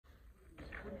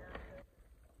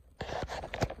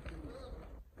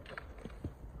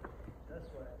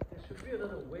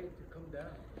another way to come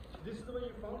down. This is the way you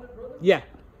found it, brother? Yeah.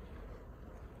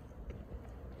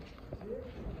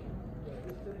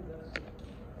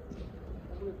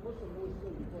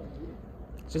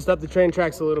 Just up the train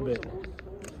tracks a little bit.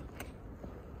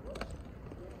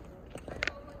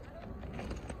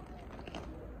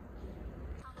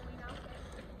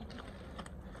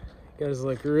 Guys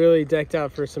look really decked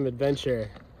out for some adventure.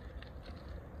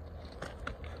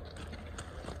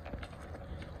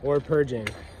 Or purging.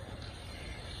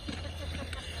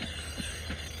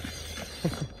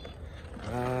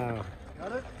 Wow.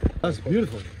 Got it? That's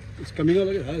beautiful. It's coming out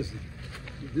like it has.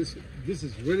 This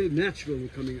is really natural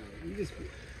coming out.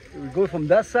 We go from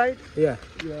that side. Yeah.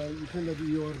 Yeah, you think that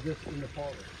you are just in the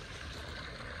forest.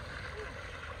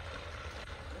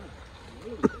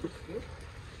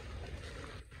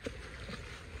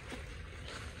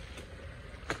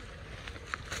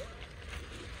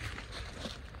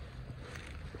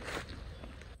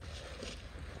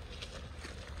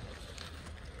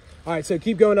 All right, so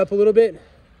keep going up a little bit.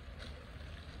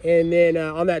 And then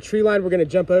on that tree line, we're gonna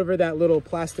jump over that little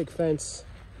plastic fence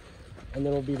and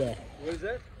then we'll be there. What is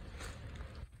that?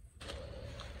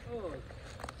 Oh.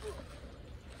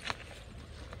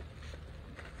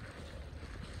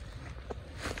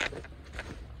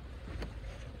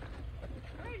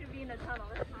 I'm ready to be in a tunnel,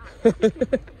 it's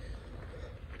hot.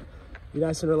 You're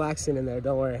nice and relaxing in there,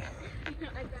 don't worry.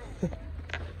 I bet.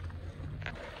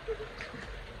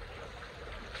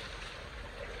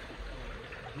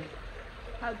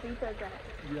 How deep is that?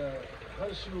 Yeah,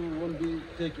 her shoe won't be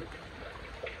taken.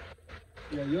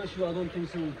 Yeah, your shoe I don't think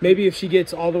so. Maybe if she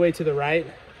gets all the way to the right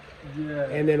Yeah.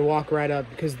 and then walk right up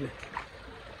because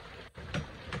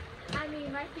I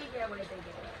mean, my feet get wet, they get wet.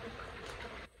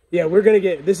 yeah, we're gonna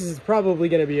get, this is probably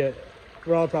gonna be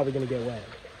we're all probably gonna get wet.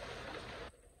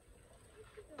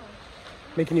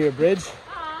 Making you a bridge?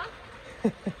 Aw,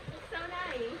 it's so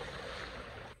nice.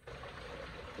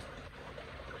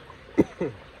 That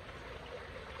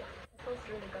feels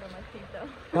really good on my feet though.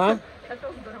 Huh? That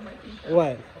feels good on my feet though.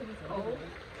 What? It's cold.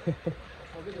 What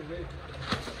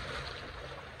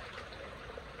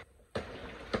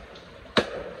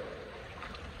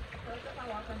if I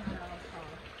walk on that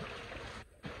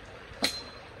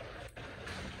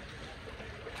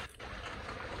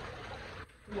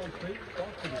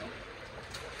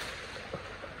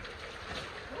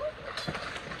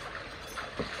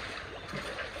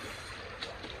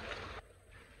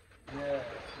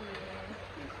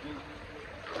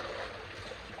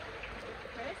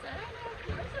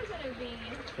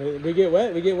We get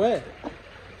wet, we get wet.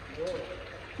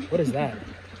 What is that?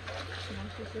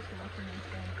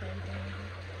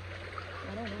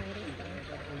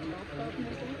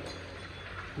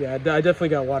 Yeah, I definitely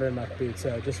got water in my feet,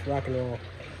 so just rock and roll.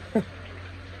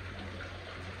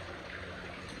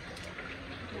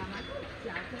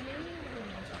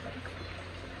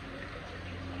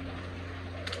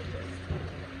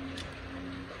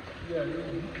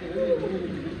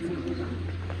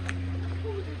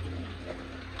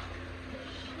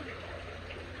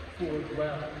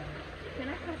 Can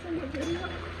I cut some of the video?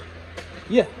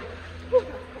 Yeah.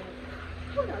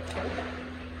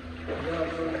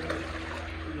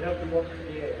 You have to walk in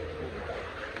the air.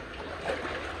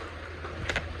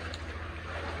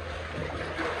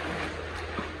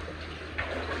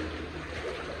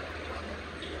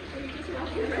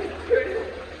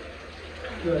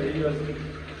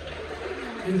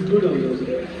 He's good on those.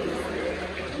 Yeah,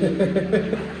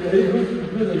 he's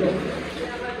good on those.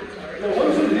 Now,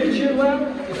 once you reach here well,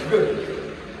 it's good.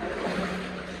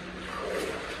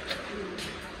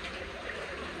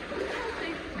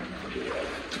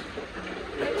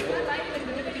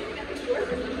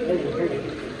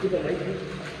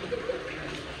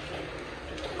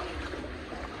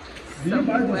 Did you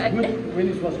buy this wood when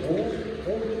it was old?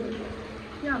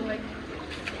 Yeah, I'm like,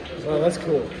 Well, that's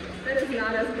cool. that is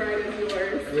not as bright as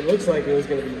yours. It looks like it was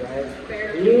going to be bright.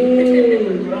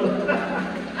 Barely. I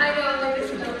know, like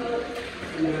it's no.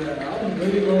 Yeah, I'm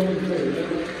very well prepared.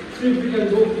 See if we can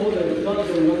go further. It's not going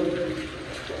to work.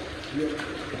 Yeah.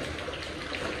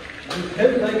 This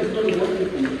head like it's not working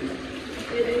for me.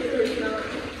 It is or it's not.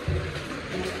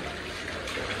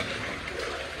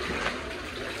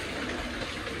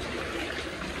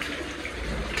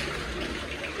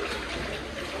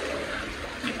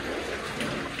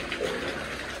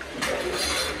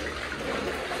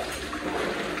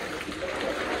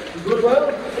 Good well?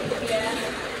 Yeah.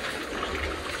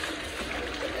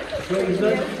 What is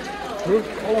that?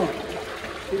 Hold on.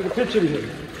 Take the picture here.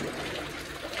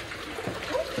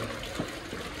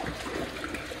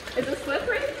 Is it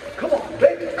slippery? Come on,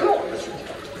 baby, come on. Is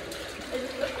it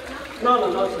slippery?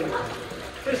 No, not so.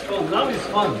 It's fun. Now it's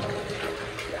fun.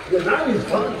 Yeah, now it's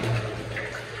fun.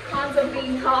 Cons of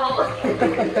being tall.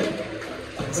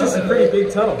 This is a pretty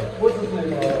big tunnel. What's his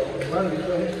name?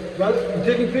 Ron, you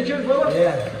taking pictures, brother?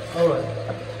 Yeah. All right.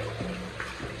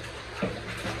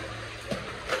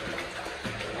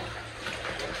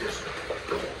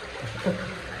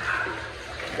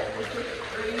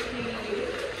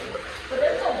 But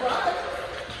there's no bus.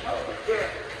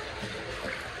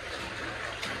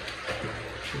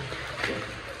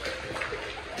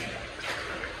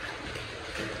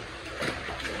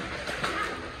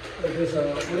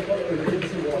 There's what do you call it?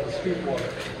 Emergency water, street water.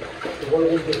 The water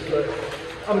won't get flooded.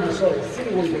 I'm just sorry, the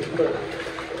city won't get flooded.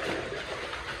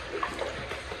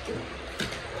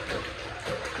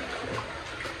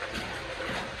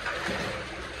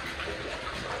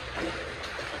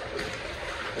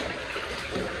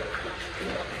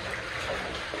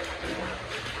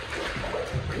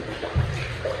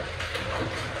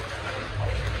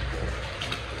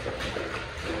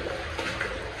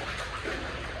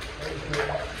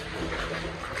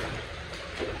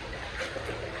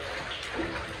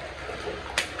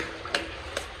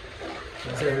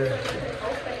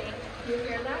 Opening. You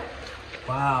hear that?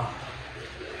 Wow.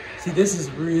 See, this is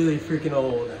really freaking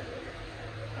old.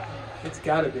 It's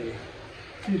gotta be.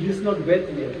 See, this is not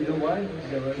wet yet. You know why? I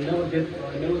never get.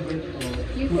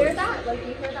 You hear that? Like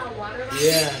you hear that water? Running?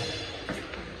 Yeah.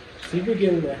 See if we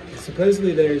can.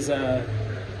 Supposedly there's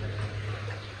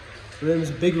rooms,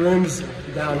 big rooms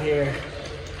down here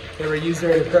that were used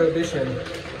during the prohibition.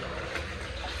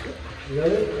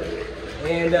 Really?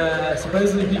 And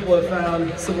supposedly people have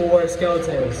found Civil War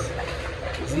skeletons.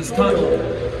 These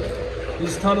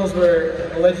tunnels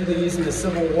were allegedly used in the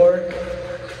Civil War.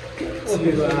 So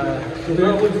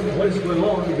now what's going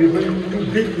on? We're going too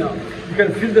deep now. You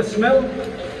can feel the smell? Yeah,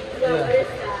 what is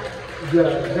that?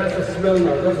 Yeah, that's the smell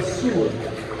now. That's a sewer.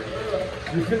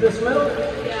 You feel the smell?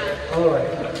 Yeah. All right.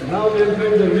 Now we're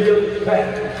entering the real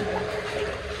path.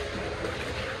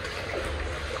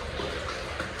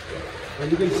 And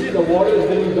you can see the water is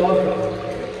getting darker.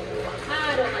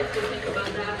 I don't like to think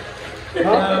about that.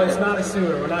 No, it's not a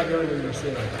sewer. We're not going into the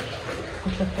sewer.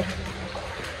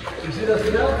 You see the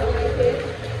smell?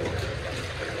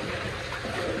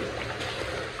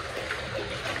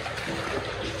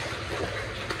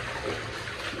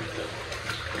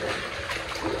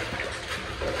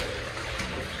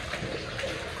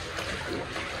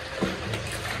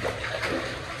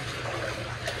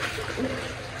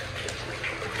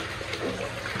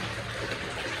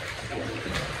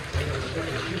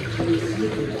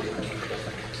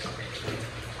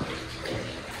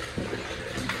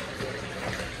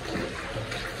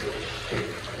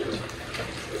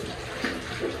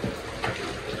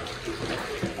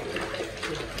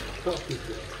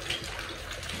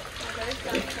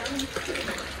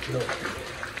 No.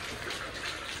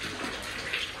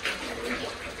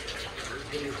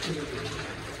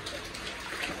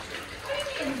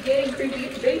 It's getting creepy.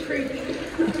 It's very creepy.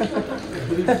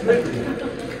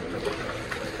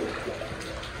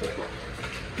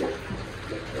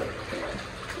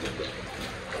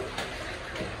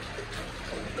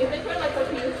 If it were like a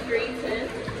few streets in.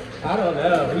 I don't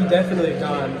know. We definitely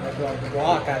gone a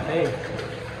block, I think.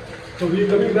 So we're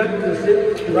coming back to the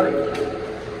same, right?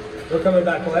 We're coming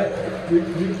back what?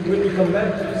 When we come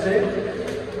back to the same?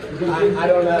 I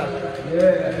don't know.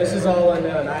 Yeah. This is all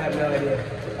unknown. I have no idea.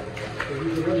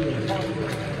 We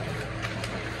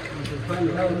can find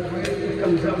out where it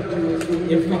comes out to.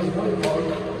 If we,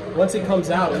 once it comes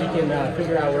out, we can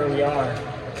figure out where we are.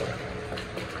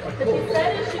 But you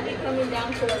said it should be coming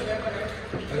down to the river.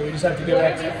 And we just have to go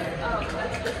back. Oh,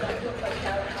 that's just that looks like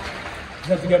California. Just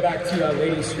have to go back to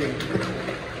Lady Street.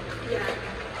 Yeah.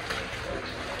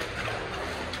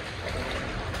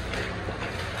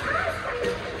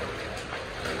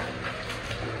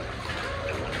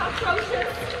 Cockroaches.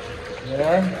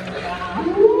 Yeah.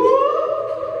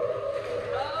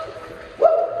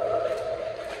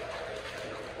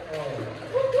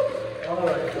 All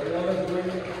right, so now let's bring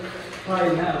it high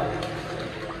now.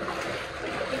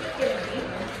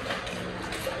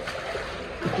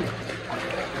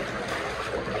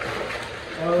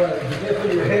 All right, be careful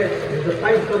your head. There's a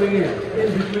pipe coming in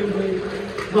between the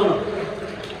tunnel.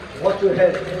 Watch your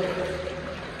head.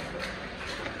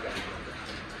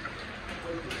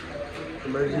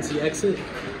 Emergency exit.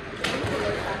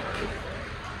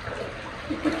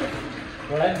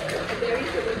 What? Very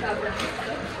super covered.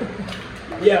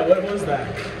 Yeah, what was that?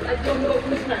 I don't know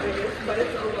whose time it is, but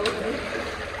it's all over.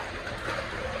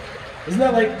 Isn't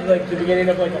that like the beginning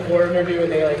of like a horror movie when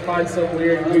they like find some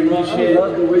weird goofy I shit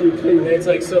love the way you play. and it's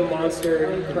like some monster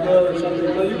or something?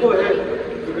 No, you go ahead.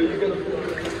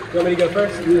 You You want me to go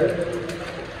first? Yeah.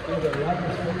 Yeah,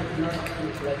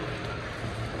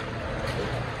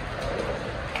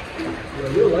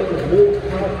 your life is more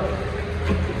powerful.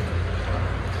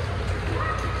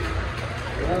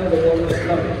 The one that's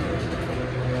coming.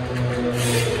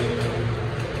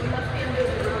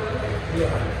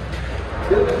 Yeah.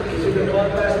 You see the one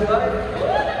passing by?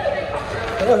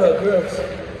 Oh, gross.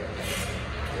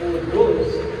 Oh,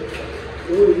 gross.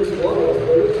 Oh, this water is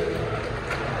gross.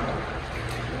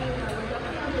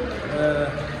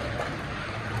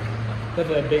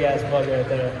 Definitely a big ass bug right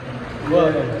there.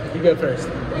 Well, you go first.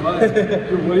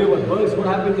 You're worried about bugs. What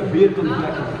happened to beer comes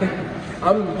back?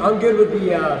 I'm good with the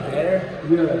banner.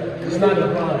 Yeah. Just not the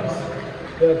bugs.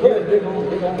 Big hole.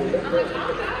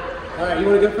 All right, you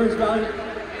want to go first, Valerie?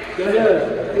 Go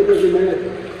ahead. It doesn't matter.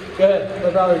 Go ahead.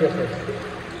 Let Valerie go first.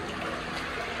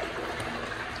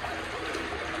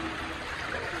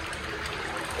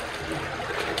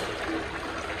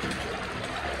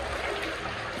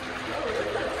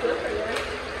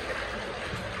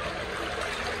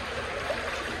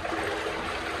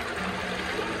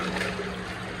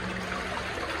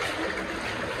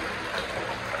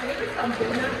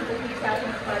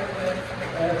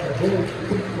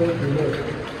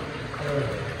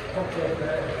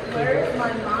 Where's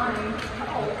my mind?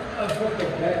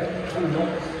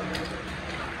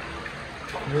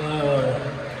 Whoa.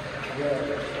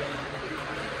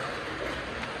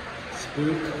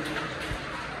 Spook.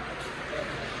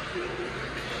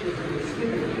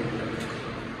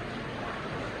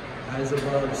 Eyes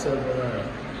above, so below.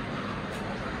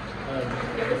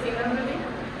 You ever seen that movie?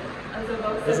 As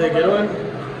above, Is it a good one?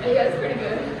 Yeah, it's pretty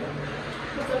good.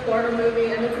 It's a horror movie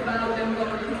and it's about them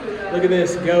going into the Look at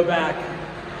this. Go back.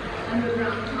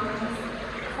 underground tunnels.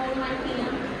 Hold my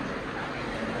hand.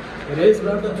 It is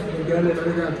about the going in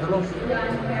underground tunnels.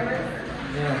 Yeah, in Paris.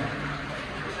 Yeah.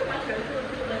 I should watch it.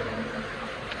 It's really cool.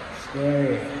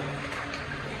 Scary.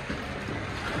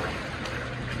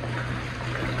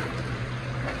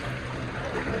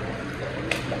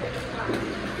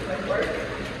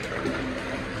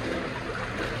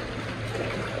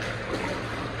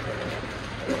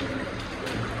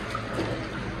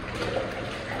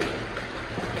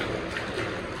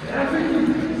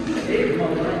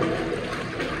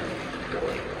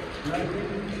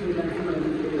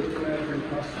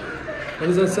 What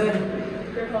does that say?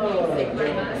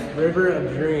 River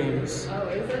of Dreams. Oh,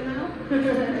 is it now?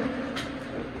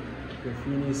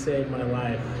 Graffiti saved my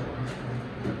life.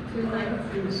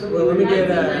 290. Well, let me get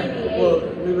 1998. well,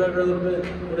 move over a little bit.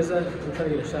 What is that? I'm trying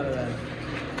to get a shot of that.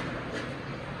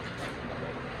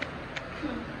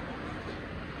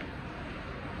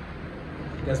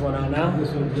 You guys want out now? This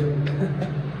one's good.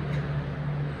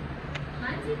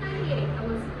 1998. I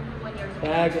was 1 year old.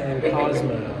 Bag and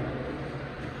Cosmo.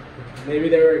 Maybe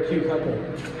they were a cute couple.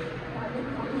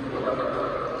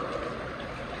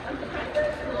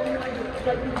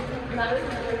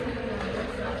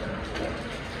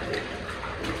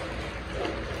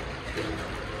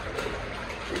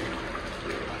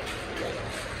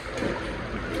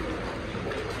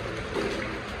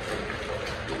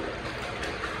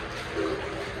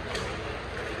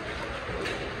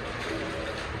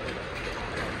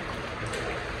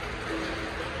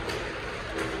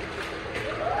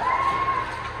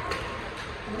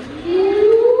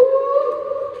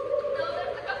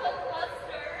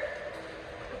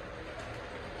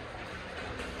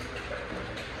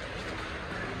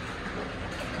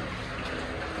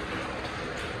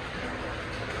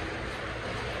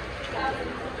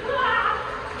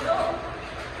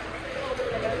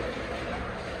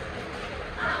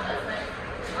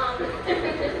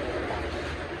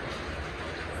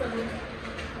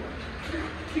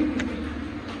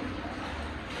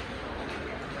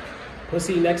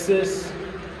 Pussy Nexus.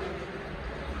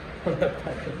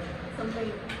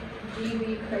 Something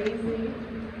GV crazy.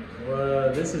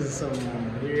 Whoa, this is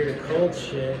some weird cult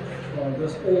shit. Oh,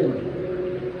 that's old.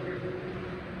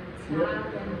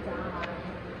 Tap and die.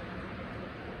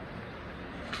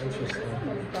 Interesting.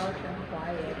 It's dark and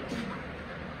quiet.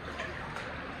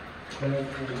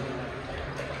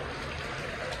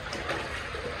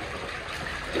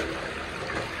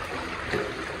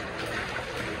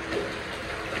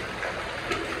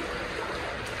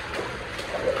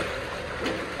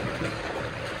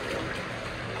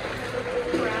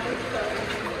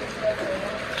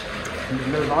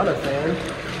 Nirvana fan.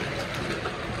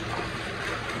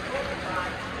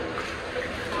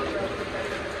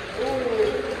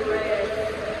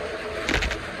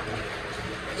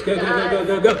 Let's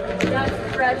go, go. That's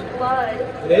fresh blood.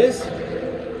 It is?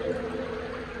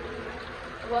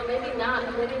 Well, maybe not.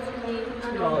 Maybe it's me. I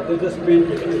don't know. They just made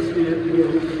the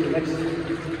next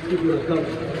people are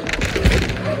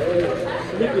coming.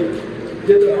 Sleeping.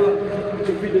 Get the rock. Put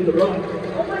your feet in the rock.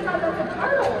 Oh my God, that's a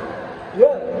turtle.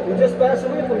 Yeah, he just passed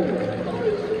away from you.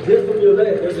 Just from your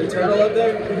leg. There's a turtle up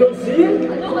there? You don't see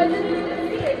it? No, I didn't even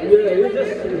see it. Yeah,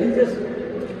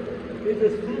 he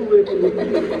just flew away from you.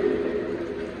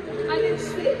 I didn't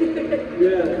see it.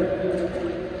 Yeah.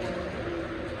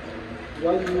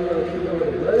 Why do you keep on the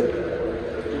leg?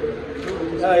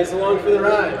 He's along for the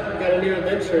ride. We got a new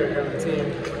adventurer here on the team.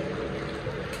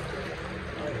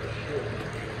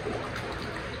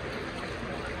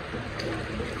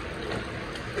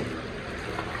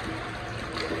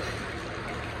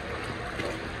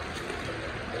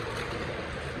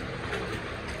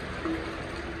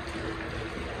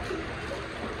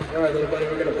 All right, little buddy,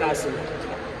 we're gonna pass him.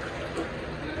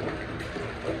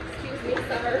 Excuse me,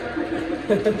 sir.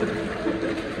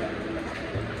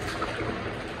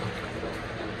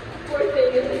 Poor thing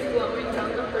is just flowing down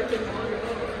the freaking water.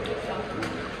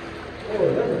 Oh,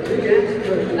 that's a big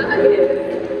answer. That is.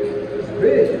 It's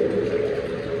big.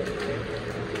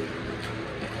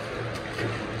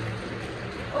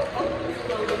 Oh, it's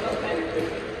flowing, okay.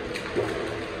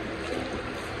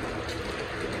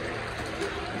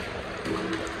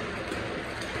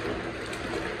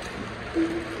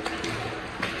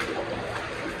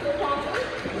 Still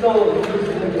talking? No.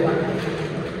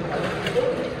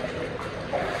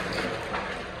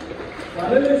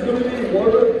 Finally, it's going to be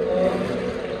water.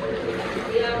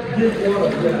 Yeah. Deep water,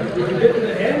 yeah. If you get in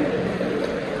the hand,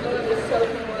 I'm gonna be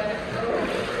soaking wet.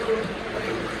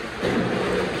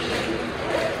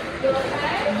 You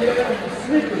okay? yeah,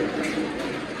 sleeping.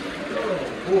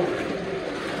 Oh,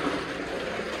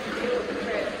 You look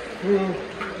great.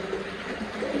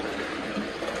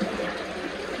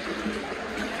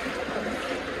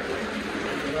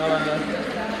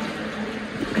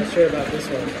 Not sure about this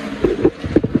one.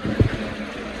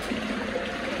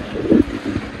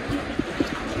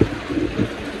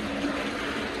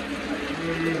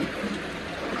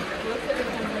 Looks like it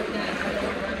comes like that. I don't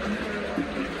know what I'm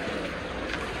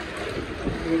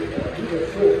you are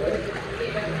full, right?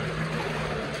 Yeah.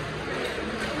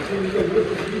 You think you can lift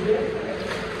the feet there?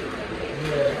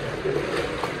 Yeah.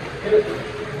 Careful.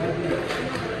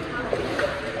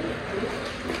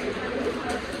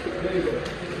 There you go.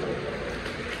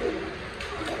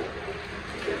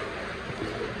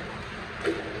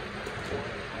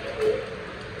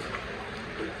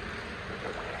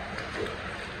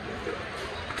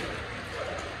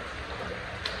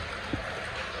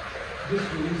 This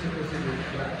release is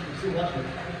flat. You see, watch it.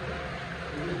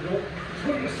 You just go,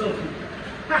 put yourself in.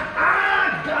 Ha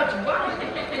ha! Got you, wow!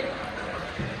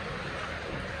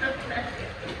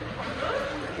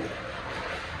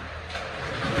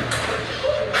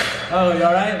 Oh, you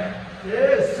all right?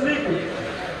 Yeah, sleeping.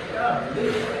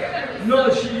 Yeah. No,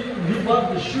 he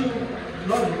bought the shoe,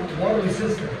 not water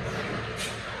resistant.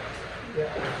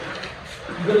 Yeah.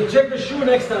 You gotta check the shoe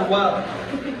next time. Wow.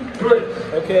 Great.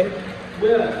 Okay.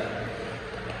 Yeah.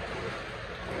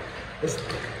 It's,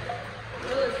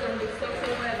 Oh, it's gonna be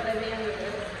soaking wet by the end of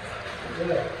this.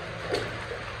 Yeah.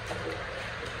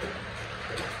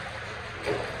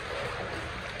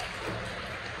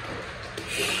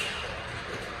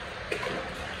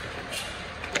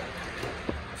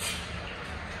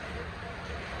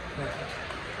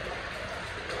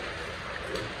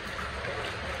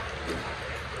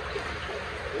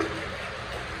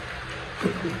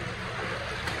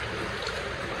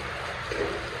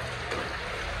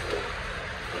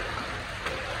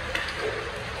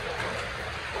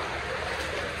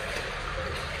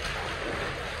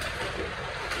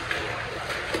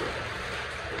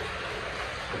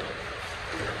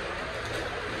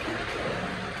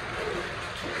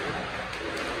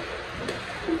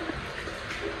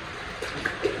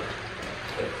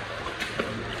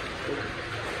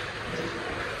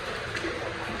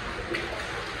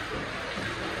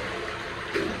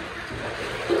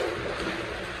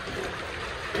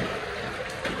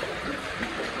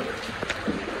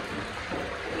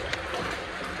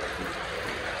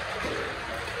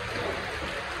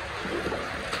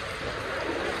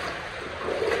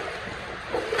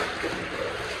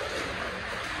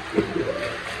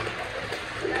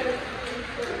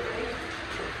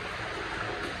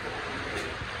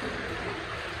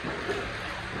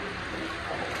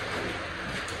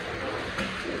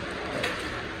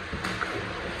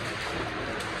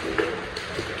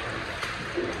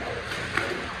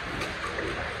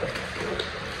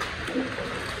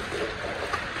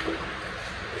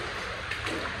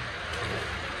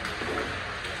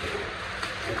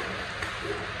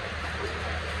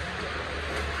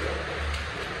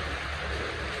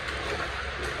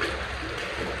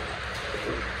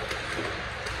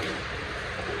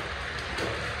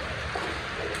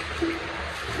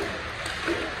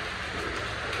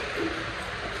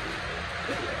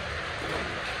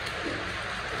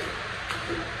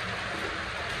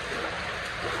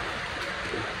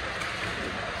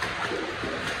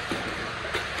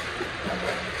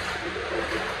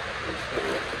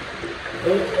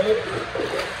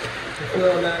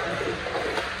 Feel on that.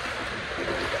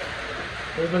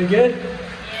 Everybody good?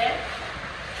 Yeah.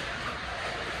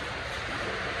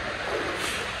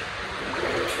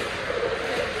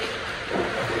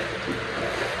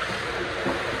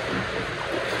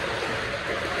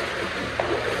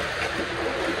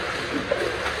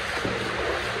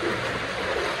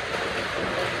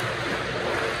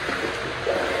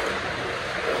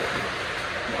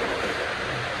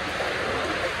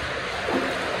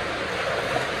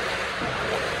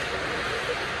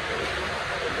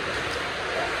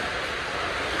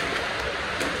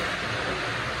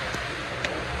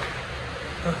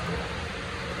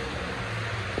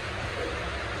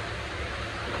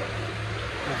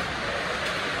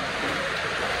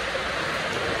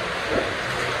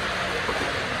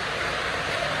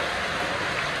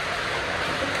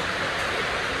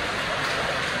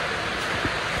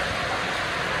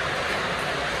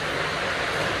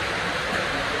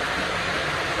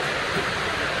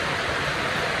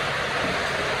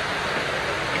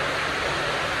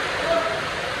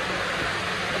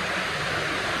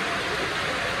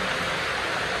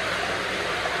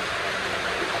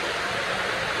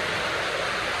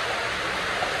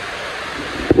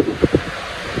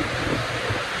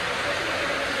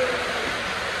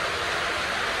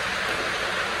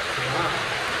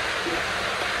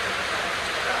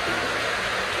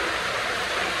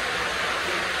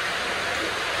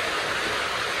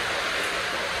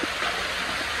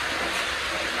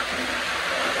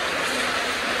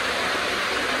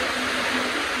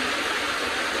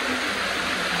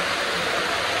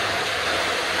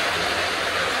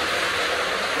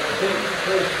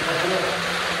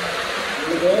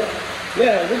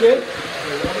 Yeah, we're good.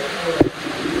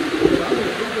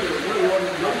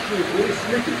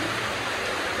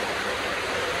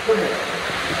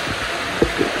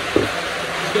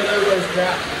 Just get everybody's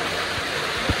crap.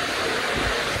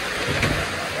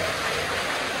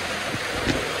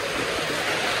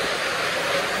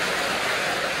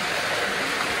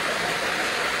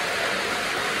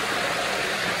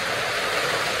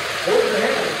 Hold the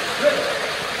hand. Good.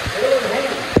 Hold the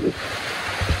hand.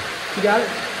 You got it?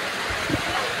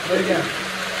 Let it go.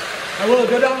 I will.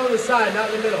 Go down on the side, not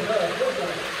in the middle.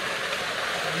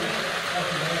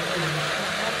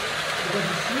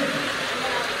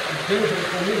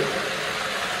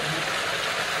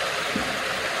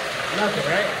 Nothing,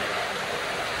 right?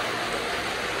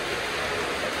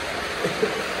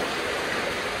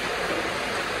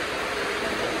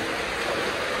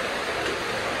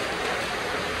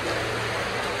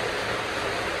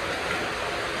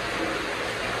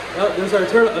 Oh, there's our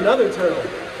turtle, another turtle.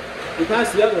 We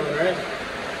passed the other one, right?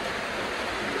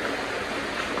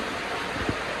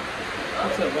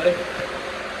 What's up, buddy?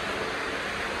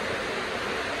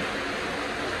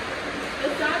 The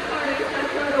sad part is that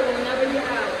turtle will never get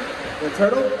out. The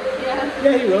turtle? Yeah.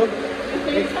 Yeah, he will. You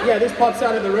think so? Yeah, this pops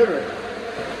out of the river.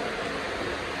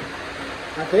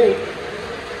 I think.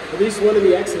 At least one of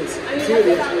the exits. I mean, Two that's of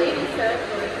the what that exits. lady said,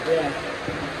 but Yeah.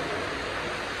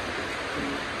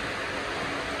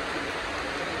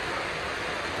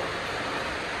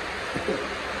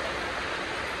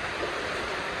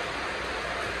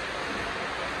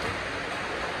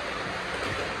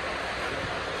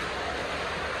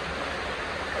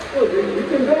 Oh, you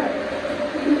came back. I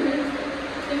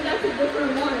think that's a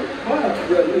different one. Wow.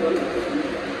 Really?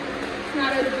 It's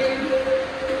not as big.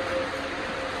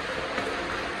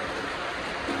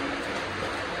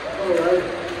 All right.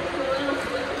 It's a little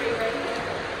slippery right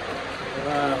there.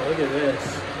 Wow, look at this.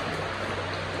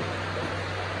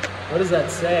 What does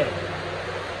that say?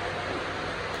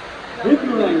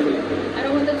 Hebrew language. I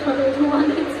don't want the turtle to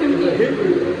want it to me. It's a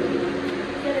Hebrew.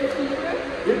 Get it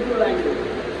Hebrew? Hebrew language.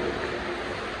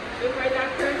 Look right there,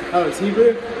 Kurt. Oh, it's Hebrew?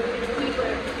 It's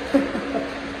Hebrew.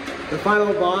 The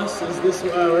final boss is this,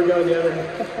 we're going the other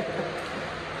way.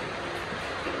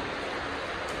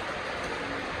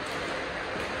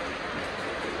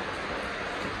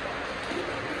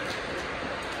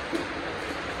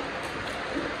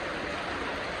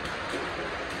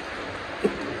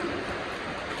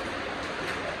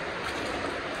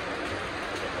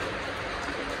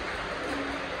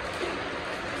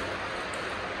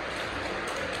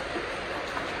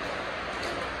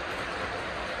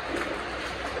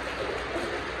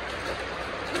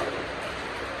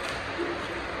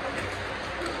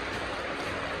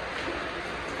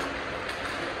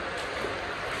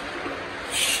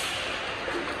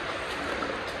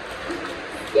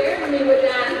 Scared me with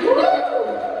that.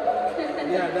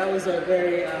 Woo! Yeah, that was a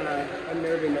very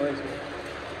unnerving noise.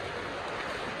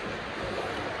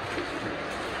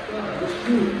 The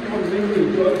shoe comes in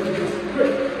with drugs and just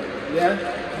quick. Yeah?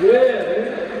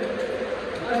 Yeah.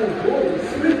 I don't know. It's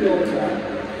sleepy all the time.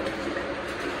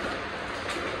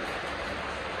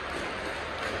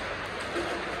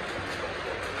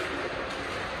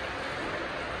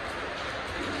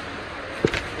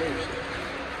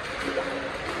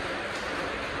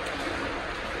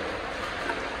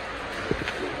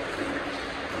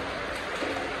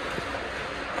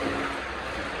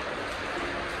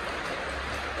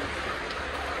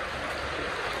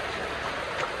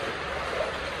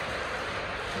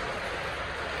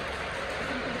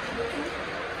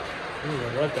 I don't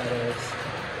know what that is.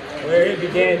 Where it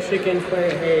began, chicken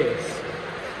plant haze.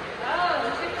 Oh, the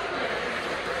chicken plant.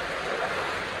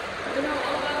 You know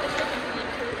all about the chicken plant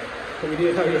too. Can we do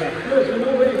it? Oh, yeah. Yes, you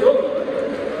know where you go.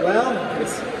 Well,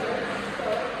 it's...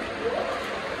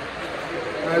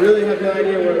 I really have no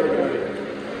idea where we're going.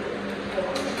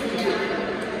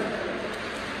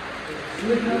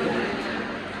 There you go.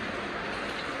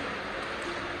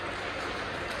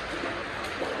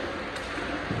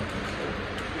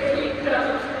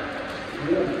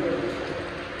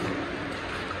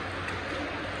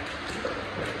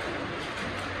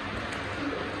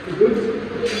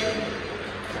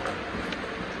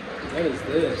 What is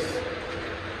this?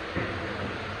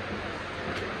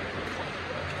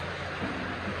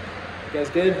 You guys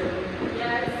good?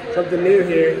 Yes. Something new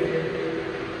here.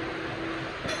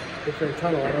 Different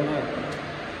tunnel, I don't know.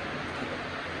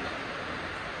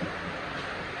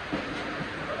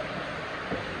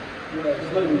 Yeah,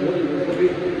 it's not even really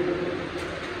big.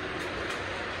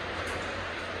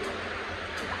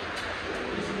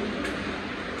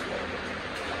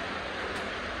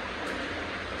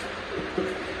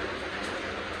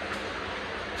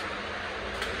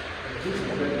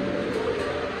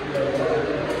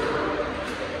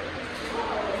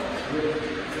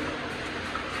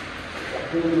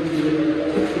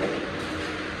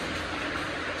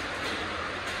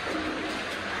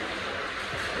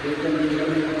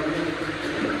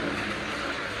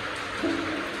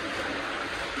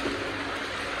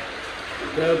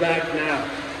 Go back now.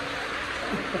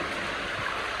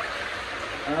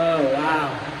 Oh,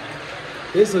 wow.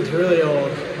 This looks really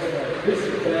old. This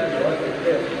is bad, right?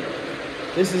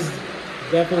 This is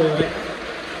definitely like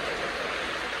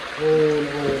old.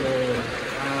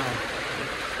 Wow.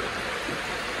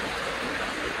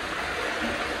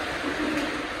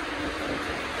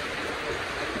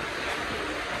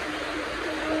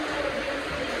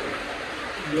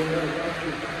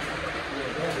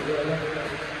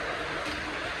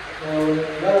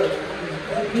 Now,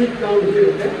 keep down here,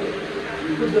 okay?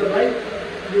 You put the right,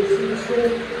 you see the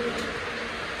stone.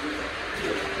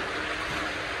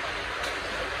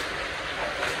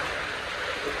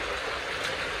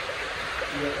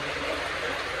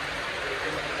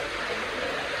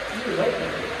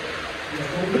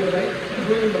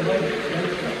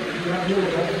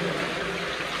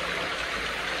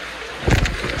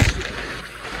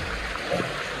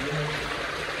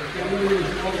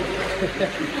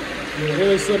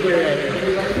 Really slippery right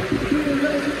here.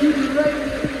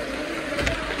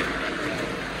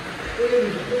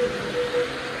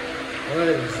 What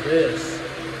is this?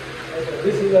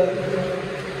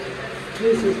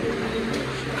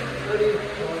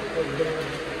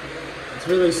 It's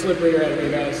really slippery right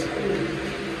here, guys.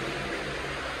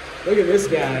 Look at this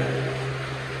guy.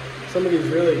 Somebody's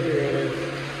really creative.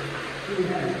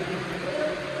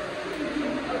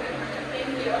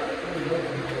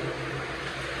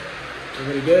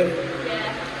 Everybody good?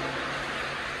 Yeah.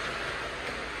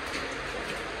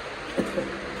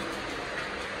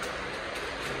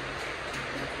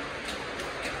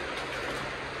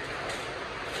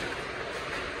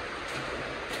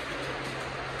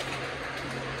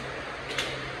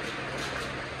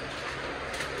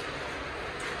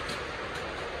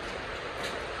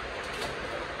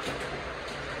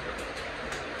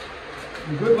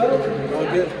 You good, well? All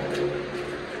good.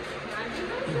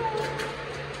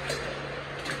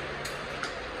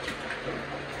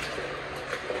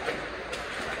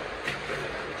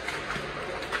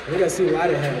 I think I see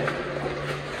light ahead.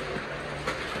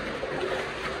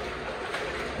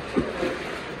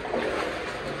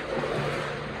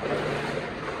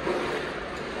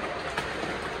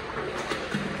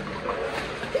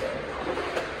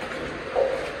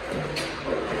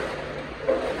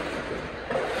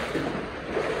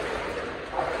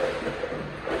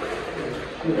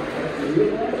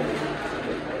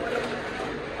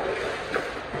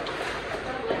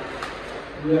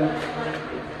 Yeah.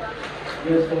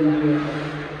 Yes, from here.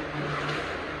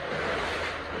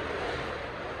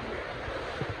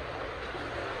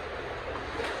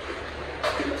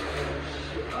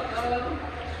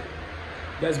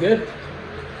 You guys good?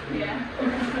 Yeah.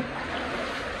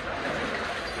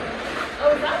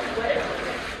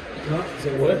 Is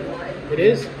it wood? It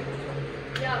is?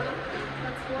 Yeah,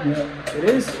 that's wood. Yeah. It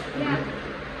is? Yeah.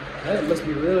 That must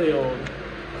be really old.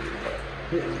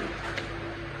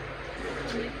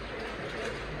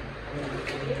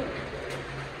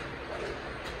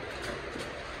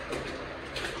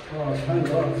 Oh, thank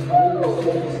God.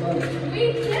 Almost done.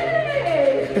 We did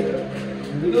it!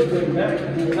 We look going back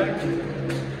and go back to it.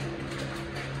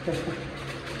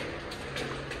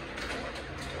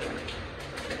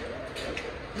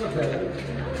 Not bad.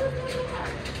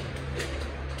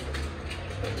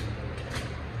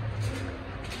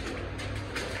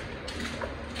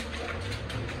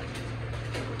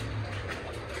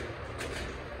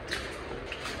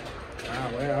 Wow,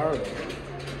 where are we?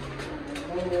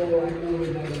 Oh, I know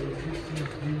where that is.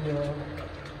 This is the,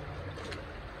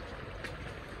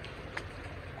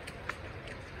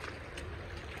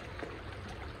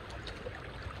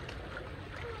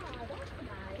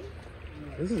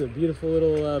 This is a beautiful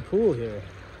little pool here.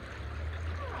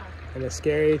 And a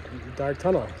scary dark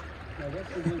tunnel. now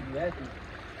that's a good Latin.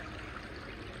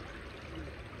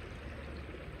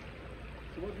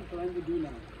 So what are you trying to do now?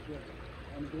 Yeah.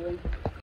 I'm going.